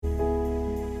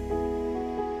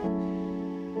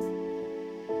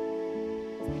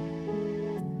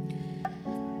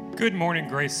Good morning,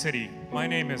 Grace City. My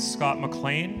name is Scott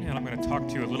McLean, and I'm going to talk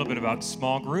to you a little bit about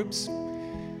small groups.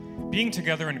 Being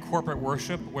together in corporate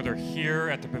worship, whether here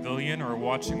at the pavilion or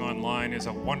watching online, is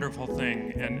a wonderful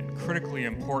thing and critically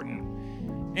important.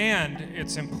 And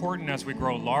it's important as we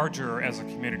grow larger as a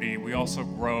community, we also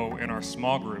grow in our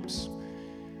small groups.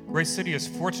 Grace City is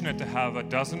fortunate to have a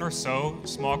dozen or so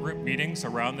small group meetings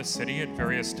around the city at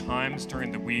various times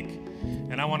during the week.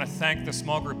 And I want to thank the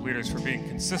small group leaders for being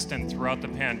consistent throughout the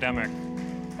pandemic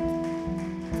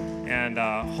and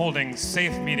holding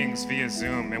safe meetings via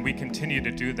Zoom, and we continue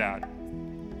to do that.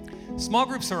 Small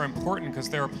groups are important because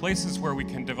there are places where we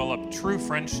can develop true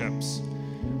friendships.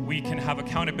 We can have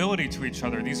accountability to each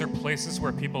other. These are places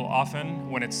where people often,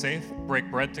 when it's safe, break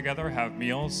bread together, have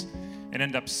meals, and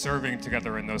end up serving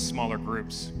together in those smaller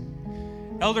groups.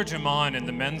 Elder Jaman in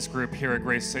the men's group here at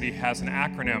Grace City has an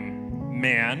acronym,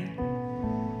 MAN.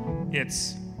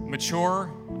 It's mature,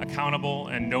 accountable,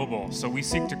 and noble. So we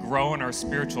seek to grow in our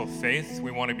spiritual faith.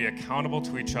 We want to be accountable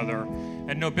to each other.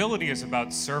 And nobility is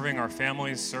about serving our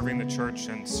families, serving the church,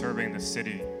 and serving the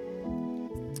city.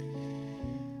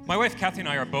 My wife Kathy and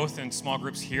I are both in small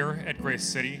groups here at Grace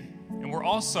City. And we're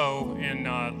also in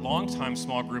long-time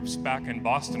small groups back in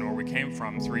Boston, where we came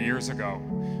from 3 years ago.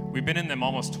 We've been in them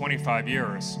almost 25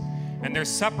 years. And they're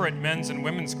separate men's and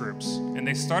women's groups. And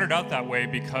they started out that way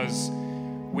because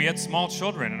we had small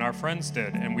children, and our friends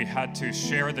did, and we had to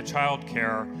share the child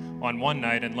care on one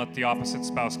night and let the opposite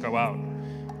spouse go out.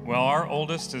 Well, our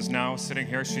oldest is now sitting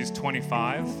here. She's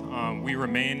 25. We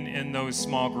remain in those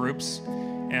small groups.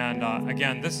 And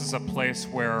again, this is a place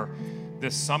where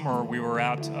this summer we were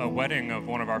at a wedding of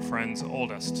one of our friends'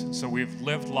 oldest. So we've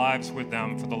lived lives with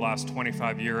them for the last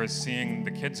 25 years, seeing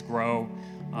the kids grow,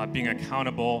 being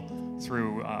accountable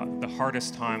through the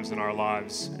hardest times in our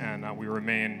lives, and we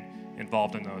remain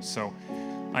involved in those. So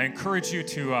I encourage you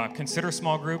to consider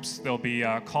small groups. There'll be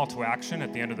a call to action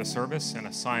at the end of the service and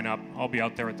a sign up. I'll be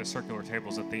out there at the circular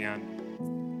tables at the end.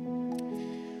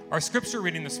 Our scripture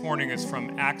reading this morning is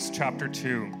from Acts chapter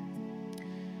 2.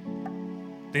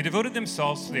 They devoted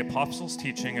themselves to the apostles'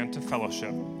 teaching and to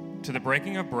fellowship, to the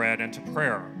breaking of bread and to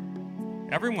prayer.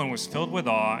 Everyone was filled with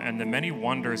awe and the many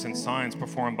wonders and signs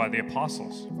performed by the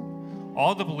apostles.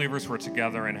 All the believers were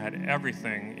together and had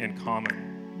everything in common.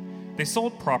 They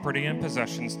sold property and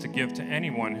possessions to give to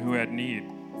anyone who had need.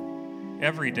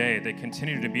 Every day they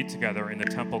continued to meet together in the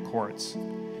temple courts.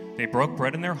 They broke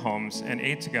bread in their homes and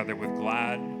ate together with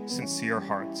glad, sincere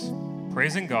hearts,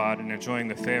 praising God and enjoying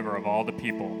the favor of all the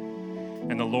people.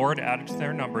 And the Lord added to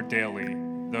their number daily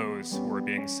those who were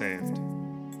being saved.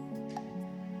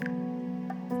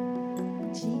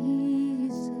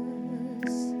 Jesus,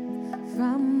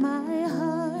 from my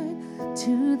heart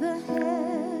to the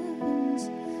heavens,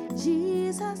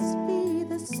 Jesus be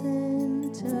the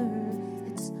center.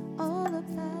 It's all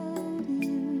about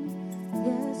you.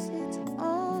 Yes, it's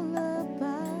all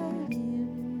about you.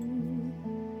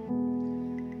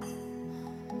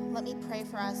 Let me pray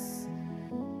for us.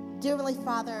 Dear Heavenly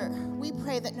Father, we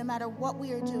pray that no matter what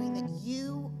we are doing, that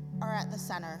you are at the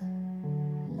center,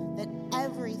 that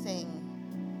everything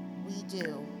we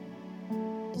do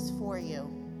is for you.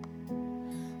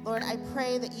 Lord, I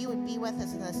pray that you would be with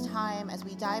us in this time as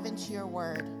we dive into your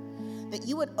word, that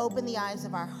you would open the eyes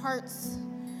of our hearts,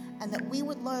 and that we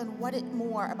would learn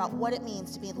more about what it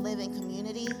means to be live in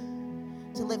community,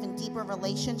 to live in deeper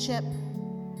relationship,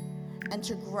 and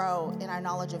to grow in our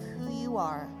knowledge of who you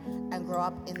are and grow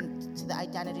up into the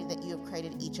identity that you have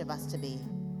created each of us to be.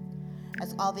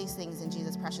 As all these things in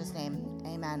Jesus' precious name,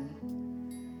 amen.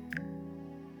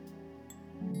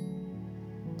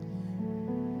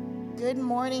 Good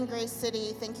morning, Grace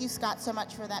City. Thank you, Scott, so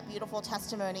much for that beautiful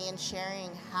testimony and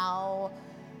sharing how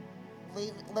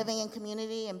living in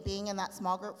community and being in that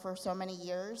small group for so many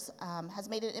years has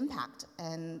made an impact,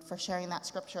 and for sharing that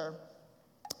scripture.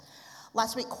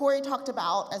 Last week, Corey talked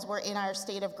about, as we're in our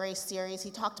State of Grace series,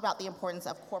 he talked about the importance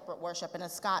of corporate worship. And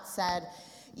as Scott said,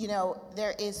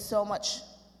 there is so much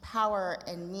power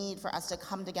and need for us to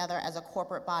come together as a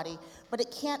corporate body, but it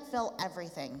can't fill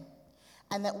everything.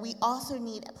 And that we also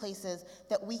need places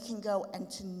that we can go and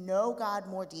to know God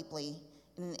more deeply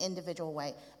in an individual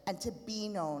way, and to be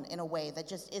known in a way that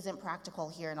just isn't practical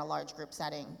here in a large group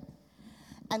setting.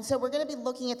 And so we're going to be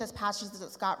looking at this passage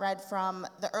that Scott read from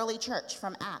the early church,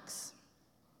 from Acts.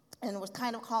 And was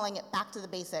kind of calling it back to the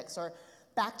basics, or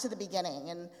back to the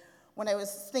beginning. And when I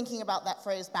was thinking about that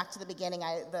phrase, back to the beginning,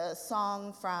 the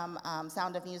song from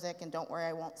Sound of Music, and Don't Worry,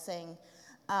 I Won't Sing,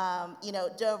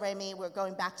 do, re, mi, we're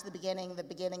going back to the beginning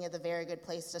is a very good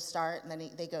place to start, and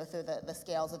then they go through the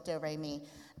scales of do, re, mi.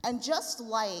 And just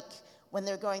like when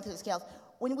they're going through the scales,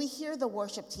 When we hear the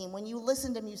worship team, when you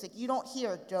listen to music, you don't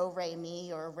hear do, re,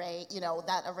 mi, or re,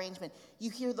 that arrangement.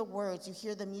 You hear the words, you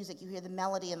hear the music, you hear the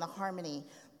melody and the harmony.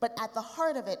 But at the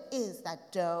heart of it is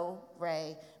that do,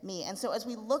 re, mi. And so as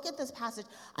we look at this passage,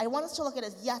 I want us to look at it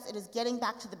as, yes, it is getting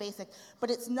back to the basic, but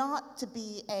it's not to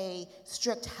be a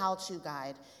strict how-to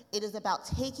guide. It is about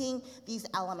taking these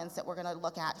elements that we're going to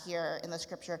look at here in the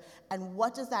scripture, and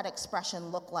what does that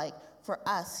expression look like for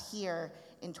us here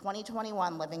in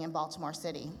 2021 living in Baltimore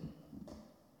City.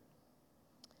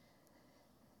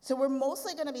 So we're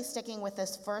mostly going to be sticking with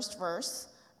this first verse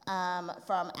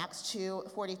from Acts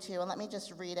 2:42, and let me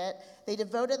just read it. They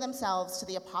devoted themselves to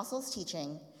the apostles'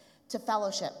 teaching, to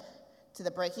fellowship, to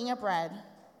the breaking of bread,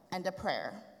 and to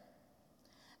prayer.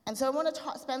 And so I want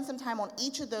to spend some time on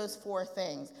each of those four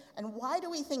things. And why do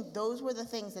we think those were the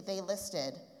things that they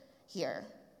listed here?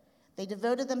 They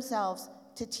devoted themselves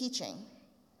to teaching.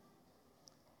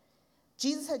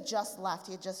 Jesus had just left.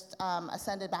 He had just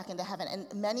ascended back into heaven.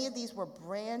 And many of these were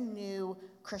brand new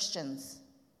Christians.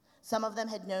 Some of them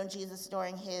had known Jesus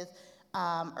during his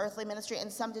earthly ministry,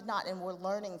 and some did not, and were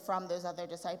learning from those other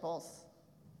disciples.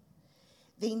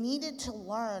 They needed to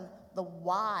learn the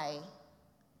why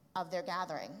of their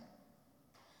gathering.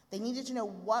 They needed to know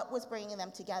what was bringing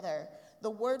them together. The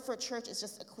word for church is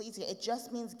just ecclesia. It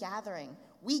just means gathering.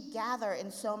 We gather in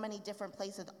so many different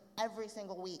places every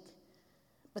single week.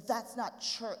 But that's not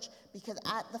church, because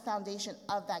at the foundation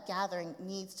of that gathering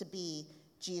needs to be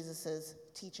Jesus'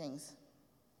 teachings.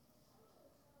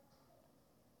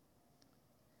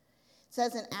 It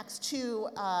says in Acts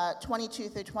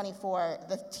 2:22 through 24,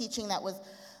 the teaching that was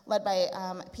led by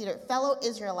Peter, fellow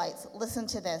Israelites, listen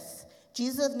to this.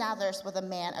 Jesus of Nazareth was a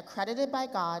man accredited by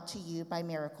God to you by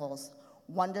miracles,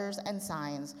 wonders, and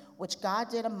signs, which God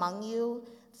did among you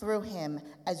through him,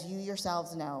 as you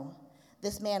yourselves know.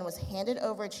 This man was handed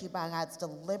over to you by God's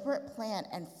deliberate plan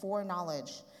and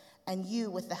foreknowledge, and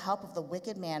you, with the help of the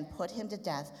wicked man, put him to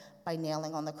death by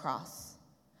nailing on the cross.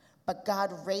 But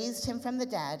God raised him from the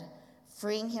dead,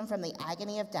 freeing him from the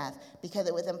agony of death, because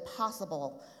it was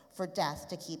impossible for death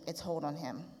to keep its hold on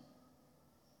him.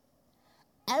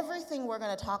 Everything we're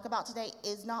going to talk about today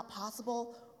is not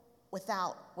possible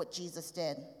without what Jesus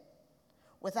did,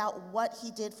 without what he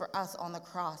did for us on the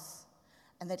cross,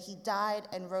 and that he died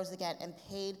and rose again and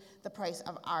paid the price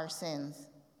of our sins.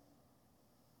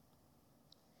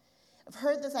 I've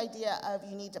heard this idea of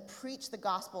you need to preach the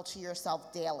gospel to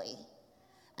yourself daily.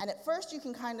 And at first you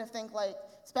can kind of think like,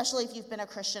 especially if you've been a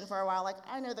Christian for a while, like,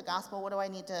 I know the gospel, what do I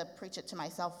need to preach it to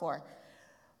myself for?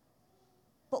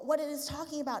 But what it is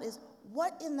talking about is,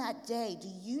 what in that day do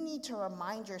you need to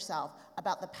remind yourself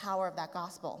about the power of that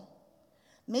gospel?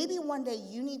 Maybe one day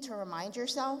you need to remind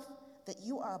yourself that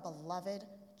you are a beloved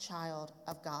child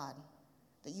of God,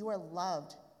 that you are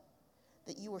loved,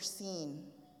 that you were seen,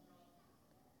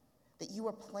 that you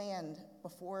were planned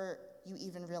before you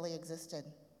even really existed.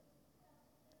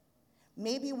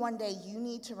 Maybe one day you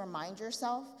need to remind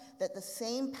yourself that the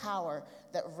same power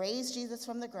that raised Jesus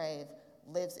from the grave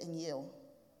lives in you.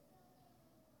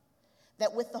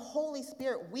 That with the Holy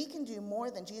Spirit, we can do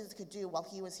more than Jesus could do while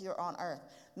he was here on earth.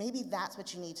 Maybe that's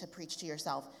what you need to preach to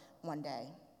yourself one day.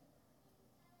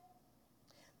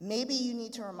 Maybe you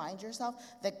need to remind yourself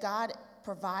that God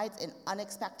provides in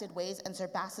unexpected ways and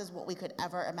surpasses what we could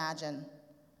ever imagine.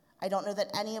 I don't know that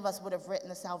any of us would have written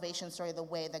the salvation story the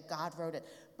way that God wrote it,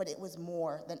 but it was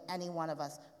more than any one of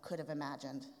us could have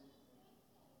imagined.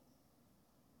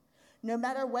 No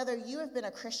matter whether you have been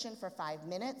a Christian for 5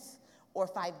 minutes or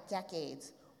 5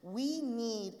 decades, we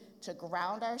need to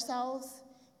ground ourselves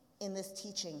in this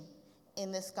teaching,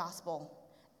 in this gospel.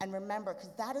 And remember, because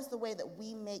that is the way that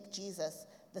we make Jesus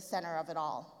the center of it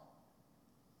all.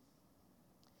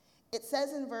 It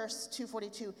says in verse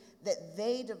 242 that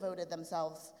they devoted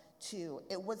themselves to.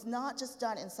 It was not just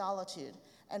done in solitude.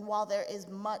 And while there is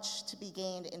much to be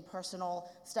gained in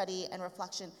personal study and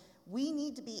reflection, we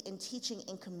need to be in teaching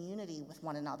in community with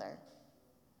one another.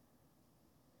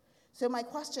 So my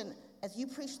question, as you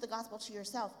preach the gospel to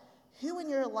yourself, who in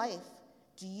your life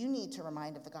do you need to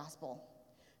remind of the gospel?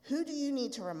 Who do you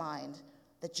need to remind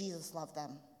that Jesus loved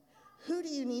them? Who do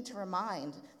you need to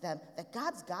remind them that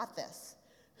God's got this?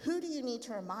 Who do you need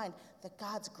to remind that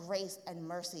God's grace and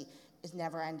mercy is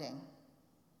never ending?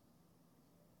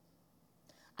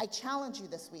 I challenge you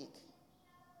this week.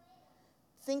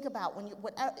 Think about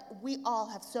we all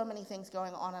have so many things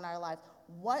going on in our life.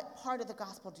 What part of the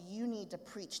gospel do you need to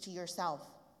preach to yourself?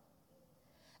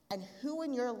 And who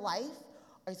in your life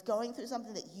is going through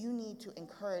something that you need to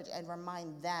encourage and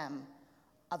remind them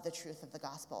of the truth of the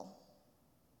gospel?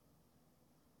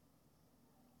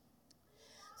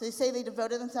 So they say they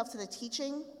devoted themselves to the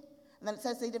teaching And then it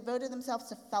says they devoted themselves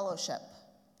to fellowship.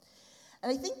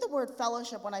 And I think the word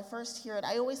fellowship, when I first hear it,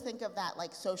 I always think of that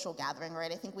like social gathering,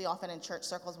 right? I think we often in church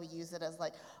circles, we use it as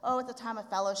like, oh, it's a time of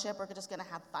fellowship, we're just gonna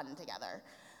have fun together.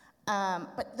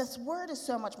 But this word is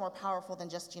so much more powerful than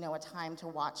just, a time to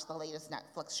watch the latest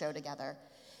Netflix show together.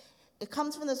 It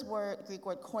comes from this word, Greek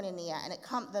word koinonia, and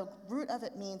the root of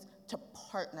it means to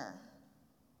partner.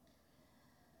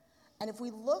 And if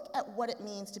we look at what it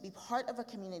means to be part of a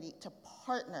community, to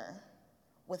partner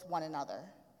with one another,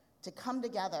 to come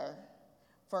together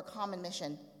for a common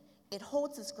mission, it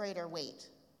holds this greater weight.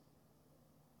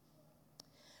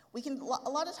 A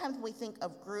lot of times when we think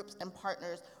of groups and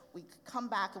partners, we come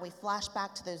back and we flash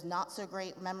back to those not so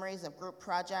great memories of group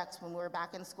projects when we were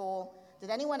back in school. Did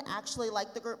anyone actually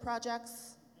like the group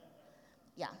projects?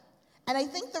 Yeah. And I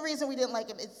think the reason we didn't like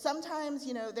it is sometimes,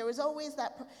 there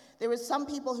was some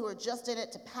people who were just in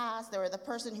it to pass. There were the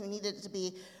person who needed it to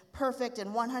be perfect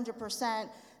and 100%.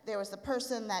 There was the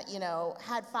person that,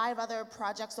 had 5 other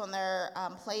projects on their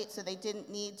plate, so they didn't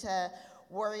need to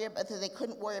so they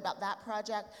couldn't worry about that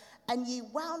project. And you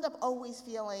wound up always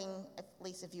feeling, at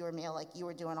least if you were male, like you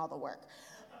were doing all the work.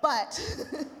 But,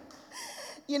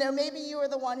 maybe you were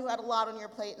the one who had a lot on your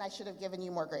plate and I should have given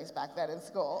you more grace back then in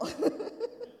school.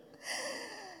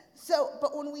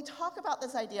 But when we talk about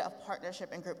this idea of partnership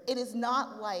and group, it is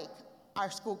not like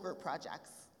our school group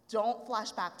projects. Don't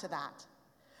flash back to that.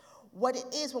 What it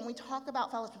is, when we talk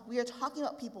about fellowship, we are talking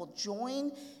about people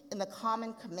joined in the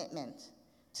common commitment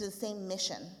to the same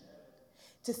mission,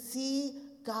 to see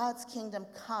God's kingdom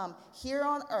come here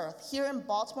on earth, here in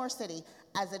Baltimore City,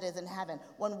 as it is in heaven.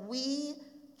 When we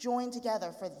join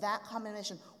together for that common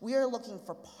mission, we are looking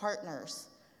for partners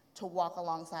to walk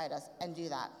alongside us and do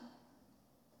that.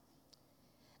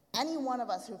 Any one of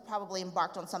us who've probably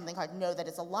embarked on something hard know that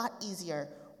it's a lot easier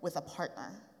with a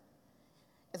partner.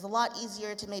 It's a lot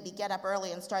easier to maybe get up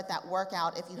early and start that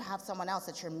workout if you have someone else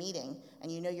that you're meeting and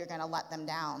you know you're going to let them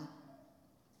down.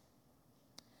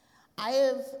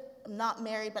 I'm not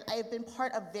married, but I have been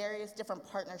part of various different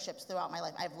partnerships throughout my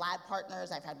life. I've lad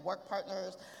partners, I've had work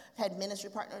partners, I've had ministry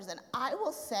partners, and I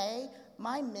will say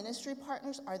my ministry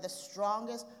partners are the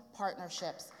strongest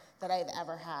partnerships that I've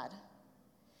ever had.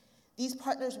 These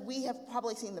partners, we have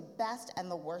probably seen the best and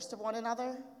the worst of one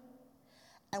another,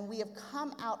 and we have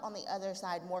come out on the other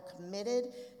side more committed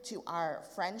to our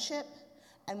friendship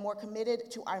and more committed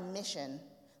to our mission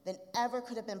than ever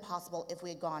could have been possible if we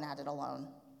had gone at it alone.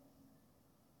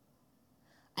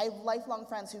 I have lifelong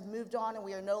friends who've moved on and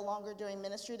we are no longer doing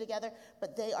ministry together,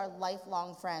 but they are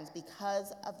lifelong friends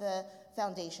because of the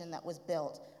foundation that was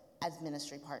built as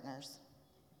ministry partners.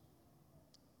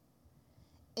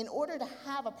 In order to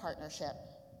have a partnership,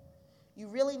 you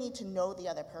really need to know the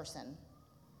other person.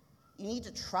 You need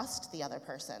to trust the other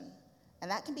person, and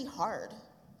that can be hard.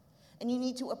 And you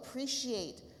need to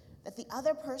appreciate that the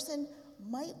other person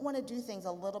might want to do things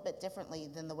a little bit differently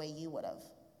than the way you would have.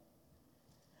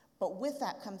 But with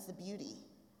that comes the beauty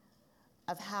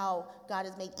of how God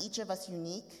has made each of us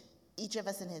unique, each of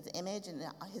us in his image and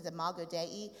his imago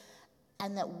Dei,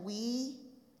 and that we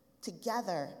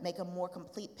together make a more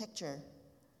complete picture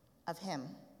of him.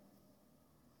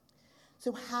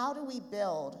 So how do we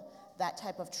build that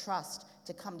type of trust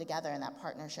to come together in that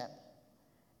partnership?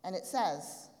 And it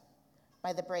says,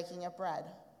 by the breaking of bread,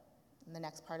 in the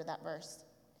next part of that verse.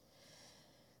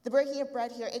 The breaking of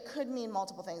bread here, it could mean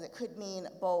multiple things. It could mean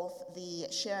both the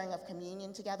sharing of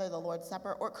communion together, the Lord's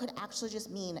Supper, or it could actually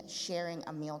just mean sharing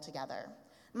a meal together.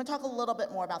 I'm going to talk a little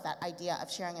bit more about that idea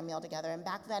of sharing a meal together. And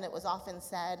back then it was often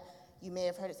said, you may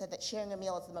have heard it said, that sharing a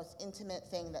meal is the most intimate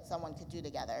thing that someone could do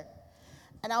together.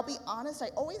 And I'll be honest, I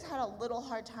always had a little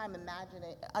hard time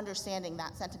understanding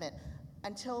that sentiment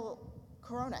until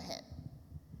Corona hit.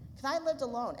 Because I lived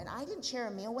alone, and I didn't share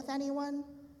a meal with anyone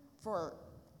for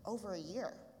over a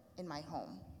year in my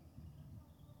home.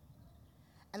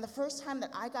 And the first time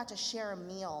that I got to share a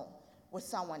meal with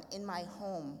someone in my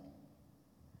home,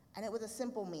 and it was a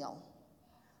simple meal,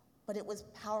 but it was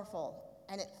powerful,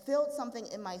 and it filled something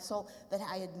in my soul that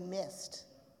I had missed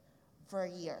for a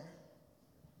year.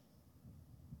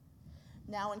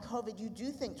 Now in COVID, you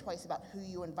do think twice about who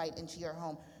you invite into your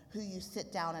home, who you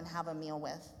sit down and have a meal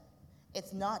with.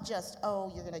 It's not just,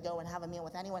 oh, you're gonna go and have a meal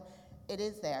with anyone. It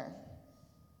is there.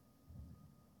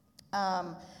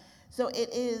 So it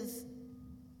is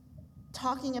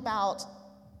talking about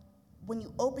when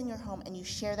you open your home and you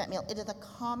share that meal, it is a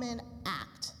common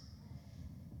act.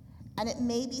 And it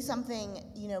may be something,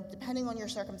 depending on your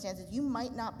circumstances, you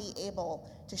might not be able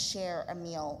to share a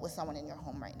meal with someone in your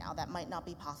home right now. That might not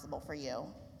be possible for you.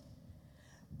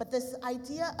 But this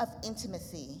idea of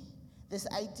intimacy, This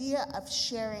idea of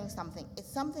sharing something,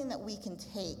 it's something that we can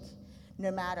take no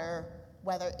matter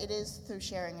whether it is through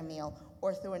sharing a meal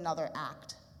or through another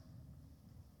act.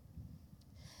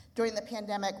 During the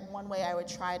pandemic, one way I would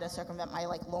try to circumvent my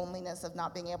loneliness of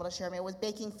not being able to share a meal was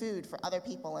baking food for other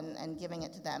people and giving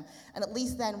it to them. And at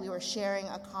least then we were sharing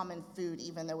a common food,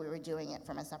 even though we were doing it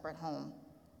from a separate home.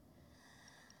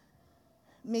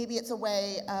 Maybe it's a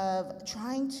way of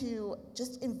trying to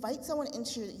just invite someone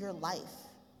into your life.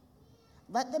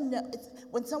 Let them know,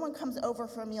 when someone comes over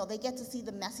for a meal, they get to see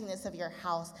the messiness of your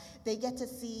house. They get to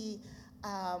see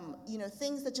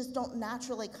things that just don't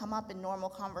naturally come up in normal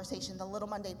conversation, the little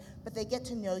mundane, but they get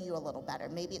to know you a little better.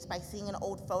 Maybe it's by seeing an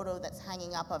old photo that's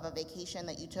hanging up of a vacation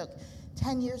that you took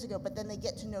 10 years ago, but then they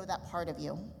get to know that part of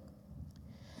you.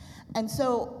 And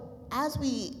so as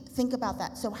we think about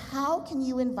that, so how can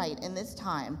you invite in this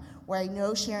time where I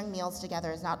know sharing meals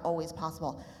together is not always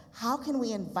possible, how can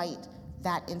we invite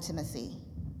that intimacy?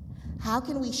 How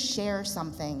can we share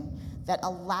something that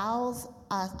allows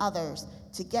others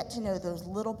to get to know those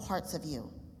little parts of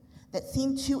you that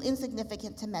seem too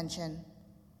insignificant to mention,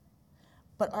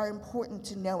 but are important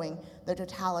to knowing the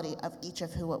totality of each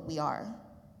of who we are?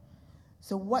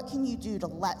 So what can you do to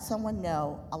let someone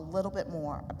know a little bit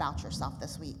more about yourself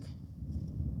this week?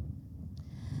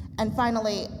 And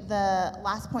finally, the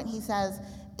last point he says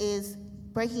is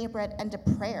breaking of bread and to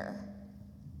prayer.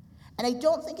 And I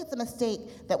don't think it's a mistake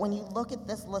that when you look at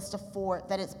this list of 4,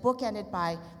 that it's bookended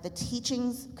by the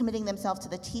teachings, committing themselves to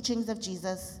the teachings of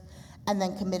Jesus, and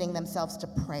then committing themselves to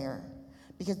prayer.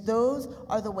 Because those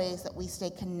are the ways that we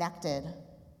stay connected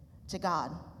to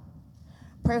God.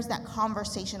 Prayer is that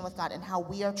conversation with God and how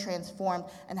we are transformed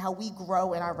and how we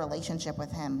grow in our relationship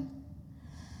with Him.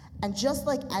 And just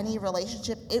like any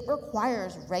relationship, it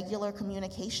requires regular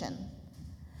communication.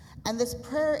 And this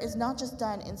prayer is not just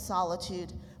done in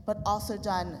solitude, but also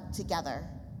done together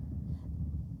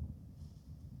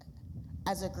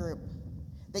as a group.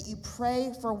 That you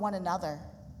pray for one another,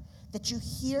 that you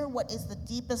hear what is the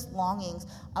deepest longings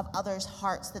of others'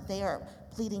 hearts that they are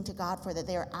pleading to God for, that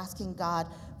they are asking God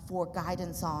for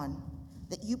guidance on,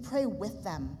 that you pray with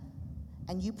them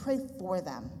and you pray for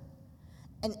them.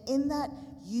 And in that,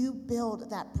 you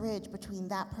build that bridge between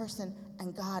that person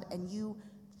and God, and you,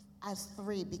 as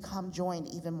 3, become joined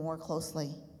even more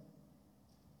closely.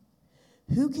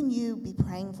 Who can you be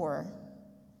praying for?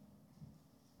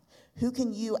 Who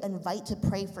can you invite to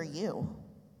pray for you?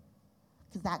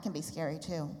 Because that can be scary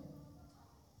too.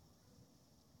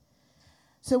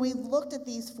 So we've looked at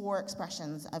these 4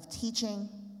 expressions of teaching,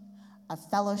 of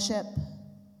fellowship,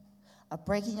 of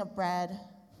breaking of bread,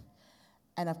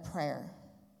 and of prayer.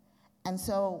 And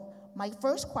so my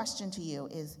first question to you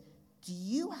is, do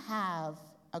you have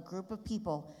a group of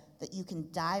people that you can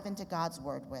dive into God's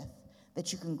word with,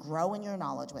 that you can grow in your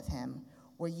knowledge with Him,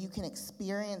 where you can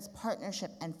experience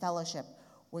partnership and fellowship,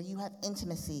 where you have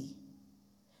intimacy,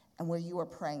 and where you are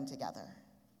praying together?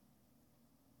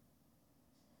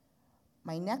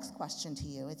 My next question to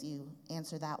you, as you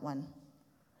answer that one,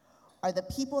 are the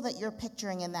people that you're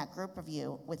picturing in that group of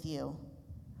you, with you,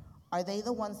 are they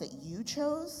the ones that you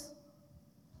chose,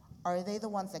 or are they the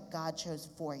ones that God chose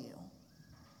for you?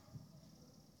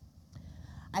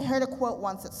 I heard a quote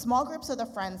once that small groups are the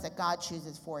friends that God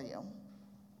chooses for you.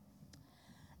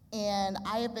 And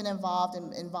I have been involved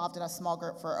in a small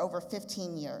group for over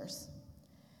 15 years.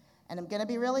 And I'm going to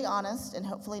be really honest, and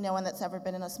hopefully no one that's ever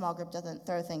been in a small group doesn't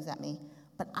throw things at me,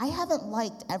 but I haven't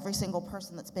liked every single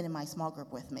person that's been in my small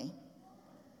group with me.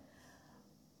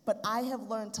 But I have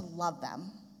learned to love them.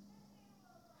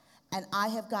 And I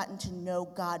have gotten to know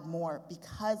God more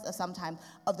because of sometimes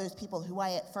of those people who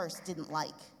I at first didn't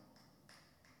like.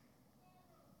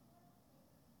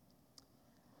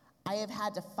 I have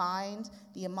had to find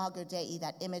the imago Dei,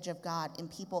 that image of God, in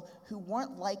people who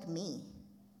weren't like me,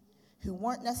 who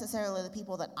weren't necessarily the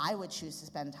people that I would choose to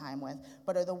spend time with,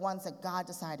 but are the ones that God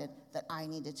decided that I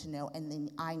needed to know and then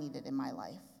I needed in my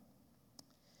life.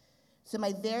 So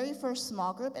my very first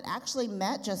small group, it actually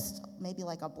met just maybe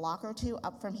like a block or 2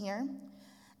 up from here.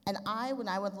 And when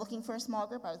I was looking for a small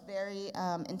group, I was very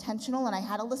intentional, and I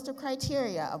had a list of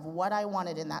criteria of what I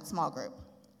wanted in that small group.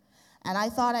 And I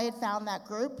thought I had found that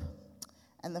group.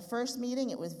 And the first meeting,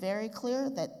 it was very clear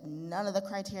that none of the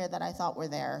criteria that I thought were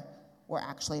there were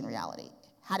actually in reality.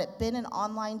 Had it been an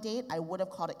online date, I would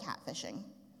have called it catfishing.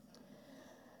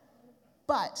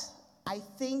 But I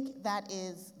think that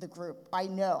is the group. I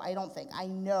know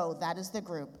that is the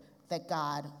group that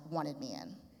God wanted me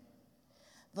in.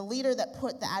 The leader that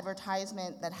put the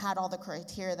advertisement that had all the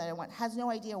criteria that I want has no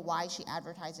idea why she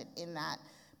advertised it in that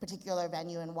particular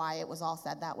venue and why it was all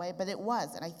said that way, but it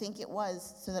was, and I think it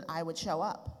was so that I would show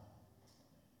up.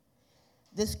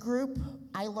 This group,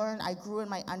 I grew in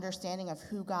my understanding of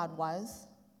who God was.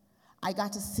 I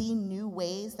got to see new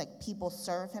ways that people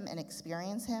serve him and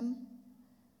experience him.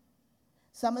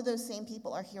 Some of those same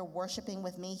people are here worshiping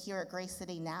with me here at Grace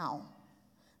City now.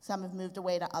 Some have moved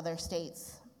away to other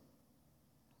states.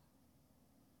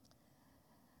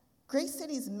 Grace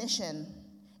City's mission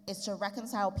is to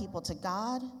reconcile people to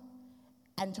God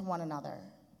and to one another.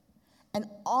 And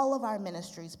all of our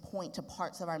ministries point to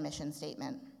parts of our mission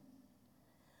statement.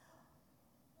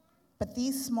 But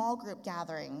these small group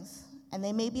gatherings, and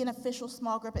they may be an official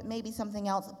small group, it may be something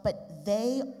else, but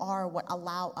they are what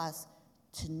allow us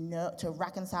to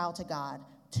reconcile to God,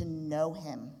 to know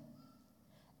him,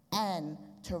 and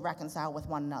to reconcile with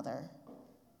one another.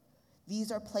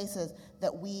 These are places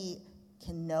that we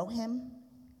can know him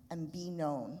and be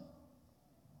known.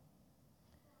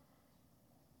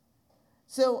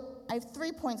 So I have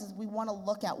 3 points as we want to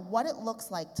look at what it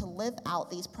looks like to live out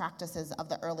these practices of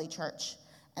the early church,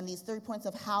 and these 3 points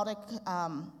of how to,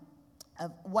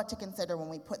 of what to consider when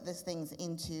we put these things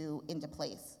into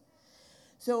place.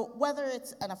 So whether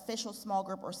it's an official small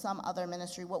group or some other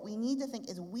ministry, what we need to think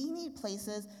is we need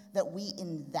places that we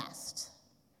invest.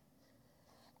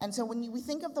 And so when we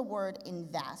think of the word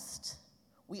invest,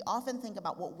 we often think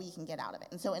about what we can get out of it.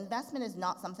 And so investment is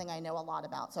not something I know a lot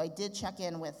about. So I did check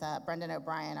in with Brendan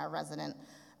O'Brien, our resident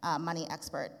money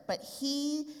expert. But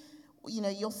he,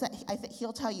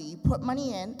 he'll tell you, you put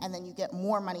money in and then you get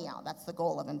more money out. That's the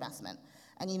goal of investment.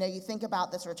 And you think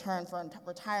about this return for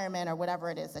retirement or whatever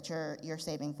it is that you're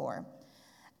saving for.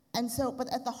 And so,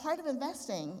 but at the heart of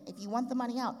investing, if you want the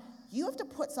money out, you have to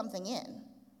put something in.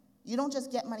 You don't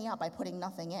just get money out by putting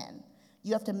nothing in.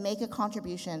 You have to make a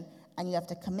contribution and you have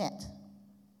to commit.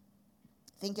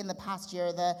 I think in the past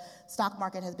year, the stock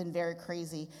market has been very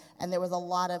crazy, and there was a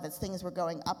lot of, as things were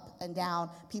going up and down,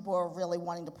 people were really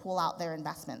wanting to pull out their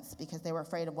investments because they were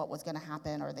afraid of what was going to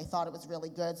happen, or they thought it was really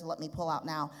good, so let me pull out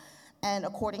now. And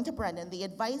according to Brendan, the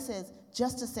advice is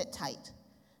just to sit tight,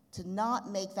 to not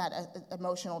make that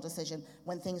emotional decision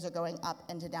when things are going up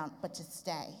and down, but to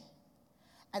stay.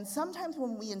 And sometimes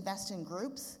when we invest in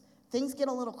groups, things get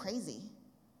a little crazy.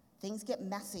 Things get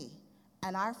messy.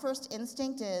 And our first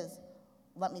instinct is,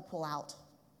 let me pull out.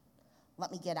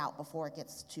 Let me get out before it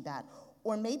gets too bad.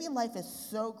 Or maybe life is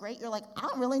so great, you're like, I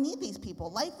don't really need these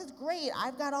people. Life is great.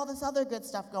 I've got all this other good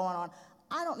stuff going on.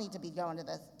 I don't need to be going to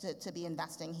this to be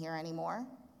investing here anymore.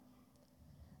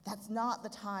 That's not the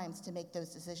times to make those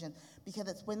decisions, because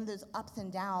it's when those ups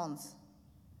and downs,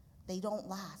 they don't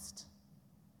last.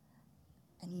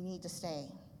 And you need to stay.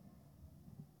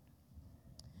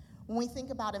 When we think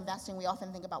about investing, we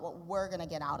often think about what we're going to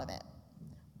get out of it.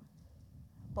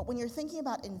 But when you're thinking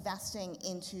about investing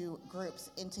into groups,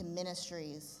 into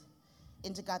ministries,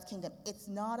 into God's kingdom, it's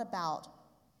not about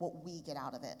what we get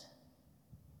out of it.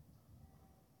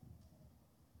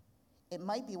 It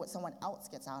might be what someone else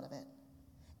gets out of it.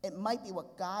 It might be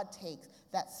what God takes,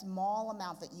 that small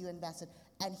amount that you invested,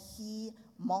 and he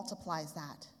multiplies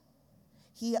that.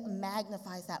 He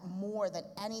magnifies that more than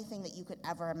anything that you could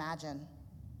ever imagine.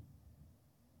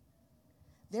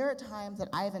 There are times that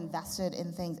I've invested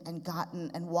in things and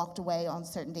gotten and walked away on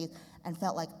certain days and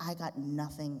felt like I got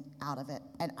nothing out of it.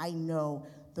 And I know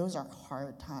those are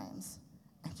hard times,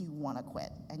 and you want to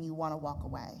quit and you want to walk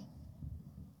away.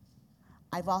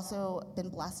 I've also been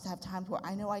blessed to have times where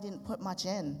I know I didn't put much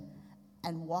in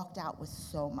and walked out with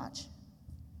so much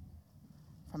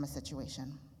from a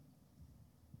situation.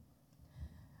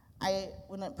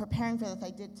 When I'm preparing for this,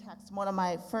 I did text one of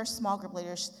my first small group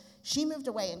leaders. She moved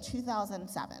away in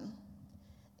 2007,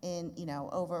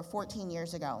 over 14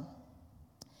 years ago.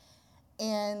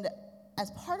 And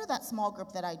as part of that small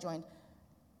group that I joined,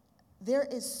 there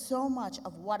is so much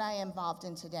of what I am involved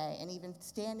in today, and even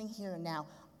standing here now,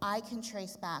 I can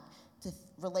trace back to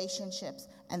relationships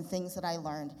and things that I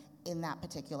learned in that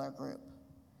particular group.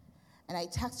 And I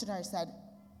texted her, I said,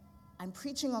 I'm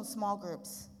preaching on small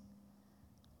groups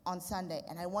on Sunday,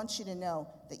 and I want you to know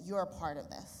that you're a part of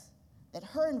this. That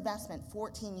her investment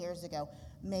 14 years ago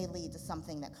may lead to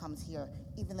something that comes here,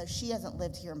 even though she hasn't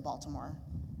lived here in Baltimore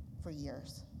for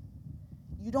years.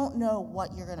 You don't know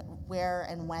where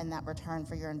and when that return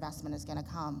for your investment is gonna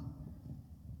come.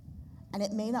 And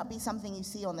it may not be something you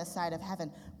see on this side of heaven,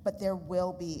 but there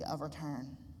will be a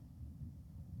return.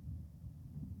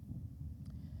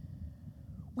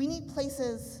 We need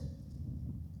places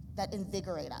that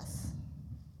invigorate us.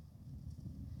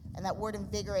 And that word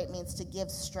invigorate means to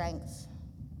give strength.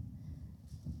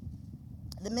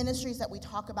 The ministries that we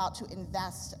talk about to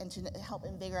invest and to help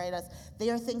invigorate us, they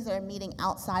are things that are meeting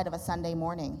outside of a Sunday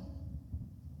morning.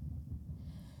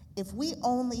 If we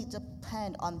only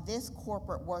depend on this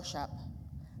corporate worship,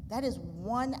 That is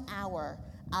 1 hour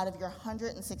out of your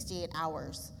 168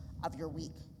 hours of your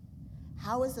week.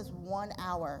 How is this 1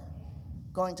 hour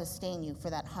going to sustain you for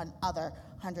that other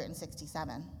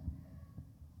 167?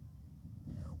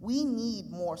 We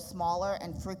need more smaller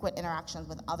and frequent interactions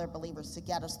with other believers to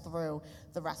get us through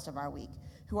the rest of our week,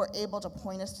 who are able to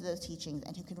point us to those teachings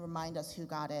and who can remind us who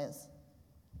God is.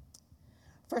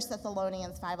 1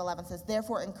 Thessalonians 5:11 says,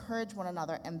 "Therefore encourage one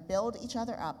another and build each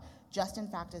other up, just in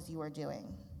fact as you are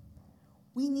doing."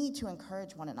 We need to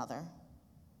encourage one another.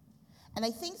 And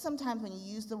I think sometimes when you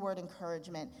use the word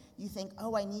encouragement, you think,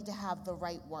 oh, I need to have the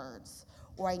right words,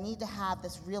 or I need to have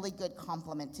this really good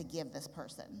compliment to give this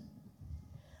person.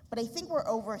 But I think we're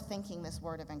overthinking this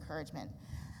word of encouragement.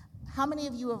 How many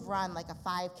of you have run like a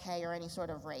 5K or any sort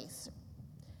of race?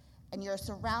 And you're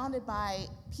surrounded by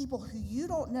people who you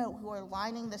don't know who are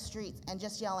lining the streets and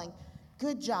just yelling,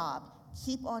 "Good job,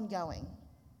 keep on going."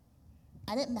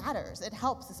 And it matters. It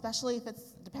helps, especially if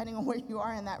it's depending on where you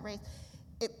are in that race.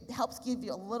 It helps give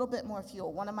you a little bit more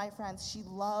fuel. One of my friends, she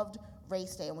loved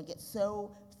race day and would get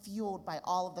so fueled by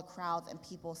all of the crowds and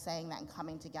people saying that and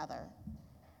coming together.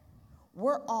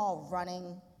 We're all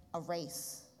running a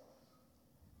race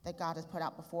that God has put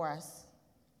out before us.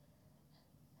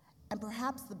 And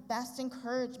perhaps the best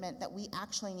encouragement that we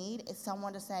actually need is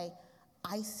someone to say,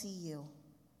 "I see you.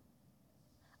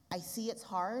 I see it's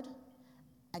hard,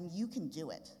 and you can do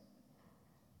it."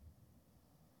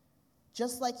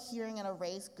 Just like hearing in a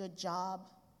race, "Good job."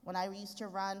 When I used to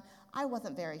run, I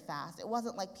wasn't very fast. It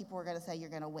wasn't like people were going to say you're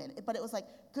going to win, but it was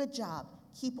like, "Good job,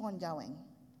 keep on going."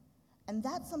 And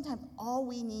that's sometimes all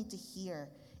we need to hear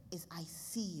is, "I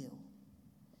see you.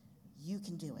 You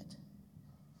can do it."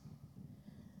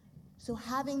 So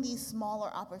having these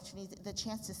smaller opportunities, the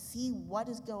chance to see what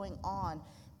is going on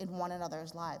in one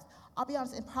another's lives. I'll be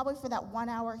honest, and probably for that 1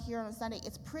 hour here on a Sunday,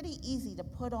 it's pretty easy to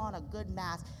put on a good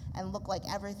mask and look like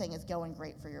everything is going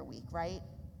great for your week, right?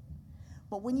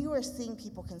 But when you are seeing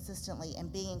people consistently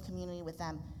and being in community with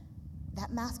them,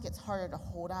 that mask gets harder to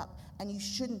hold up, and you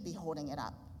shouldn't be holding it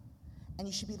up. And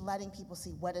you should be letting people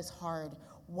see what is hard,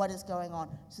 what is going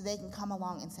on, so they can come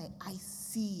along and say, "I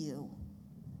see you.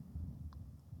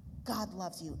 God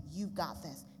loves you. You've got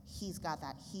this. He's got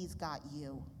that. He's got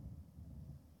you."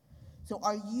 So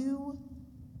are you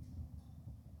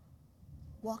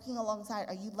walking alongside?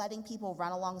 Are you letting people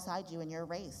run alongside you in your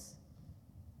race?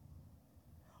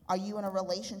 Are you in a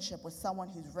relationship with someone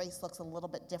whose race looks a little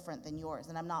bit different than yours?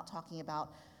 And I'm not talking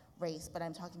about race, but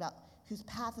I'm talking about whose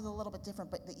path is a little bit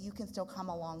different, but that you can still come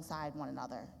alongside one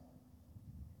another.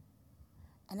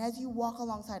 And as you walk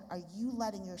alongside, are you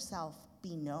letting yourself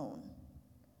be known?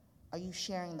 Are you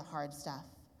sharing the hard stuff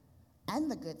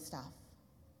and the good stuff?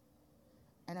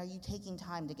 And are you taking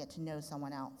time to get to know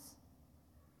someone else?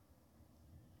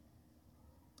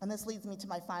 And this leads me to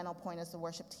my final point as the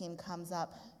worship team comes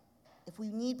up. If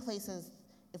we need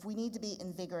to be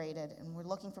invigorated, and we're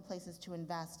looking for places to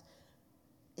invest,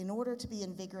 in order to be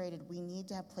invigorated, we need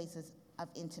to have places of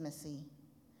intimacy,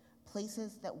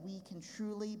 places that we can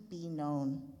truly be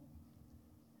known.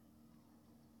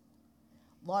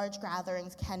 Large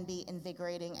gatherings can be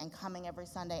invigorating, and coming every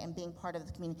Sunday and being part of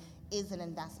the community is an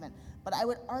investment. But I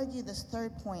would argue this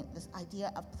third point, this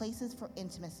idea of places for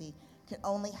intimacy, can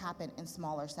only happen in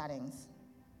smaller settings.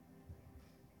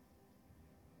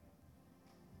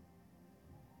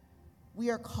 We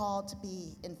are called to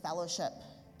be in fellowship,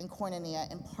 in koinonia,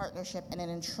 in partnership, and in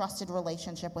an entrusted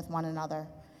relationship with one another.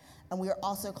 And we are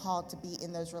also called to be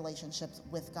in those relationships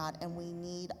with God, and we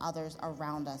need others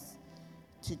around us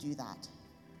to do that.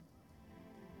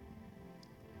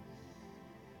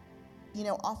 You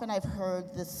know, often I've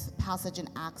heard this passage in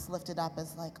Acts lifted up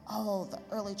as like, oh, the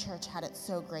early church had it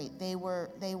so great. They were,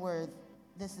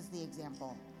 this is the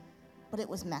example. But it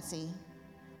was messy.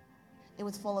 It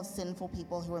was full of sinful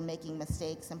people who were making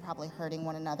mistakes and probably hurting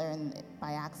one another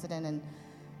by accident, and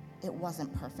it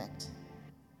wasn't perfect.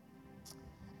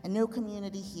 And no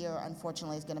community here,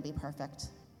 unfortunately, is going to be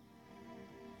perfect.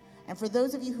 And for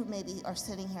those of you who maybe are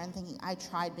sitting here and thinking, I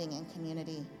tried being in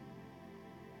community,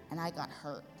 and I got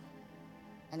hurt,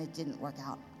 and it didn't work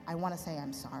out, I want to say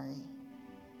I'm sorry.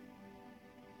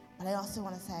 But I also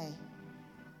want to say,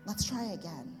 let's try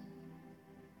again.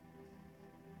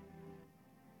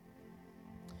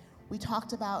 We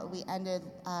talked about, we ended,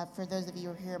 for those of you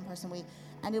who are here in person, we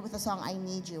ended with the song, I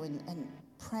Need You, and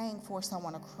praying for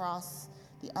someone across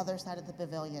the other side of the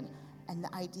pavilion, and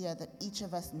the idea that each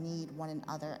of us need one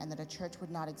another, and that a church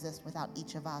would not exist without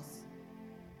each of us.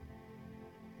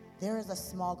 There is a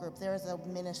small group, there is a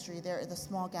ministry, there is a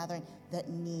small gathering that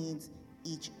needs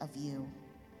each of you.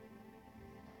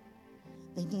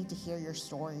 They need to hear your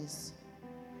stories.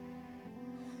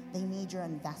 They need your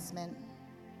investment.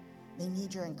 They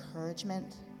need your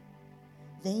encouragement.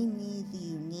 They need the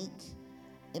unique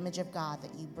image of God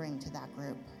that you bring to that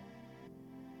group.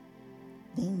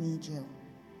 They need you.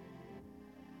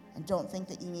 And don't think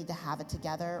that you need to have it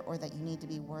together or that you need to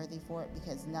be worthy for it,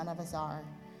 because none of us are,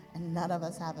 and none of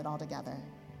us have it all together.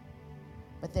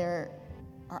 But there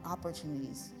are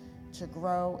opportunities to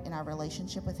grow in our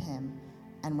relationship with Him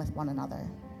and with one another.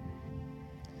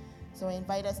 So I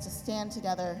invite us to stand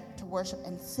together to worship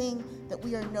and sing that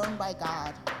we are known by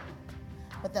God,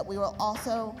 but that we will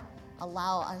also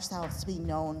allow ourselves to be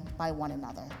known by one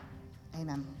another.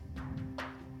 Amen.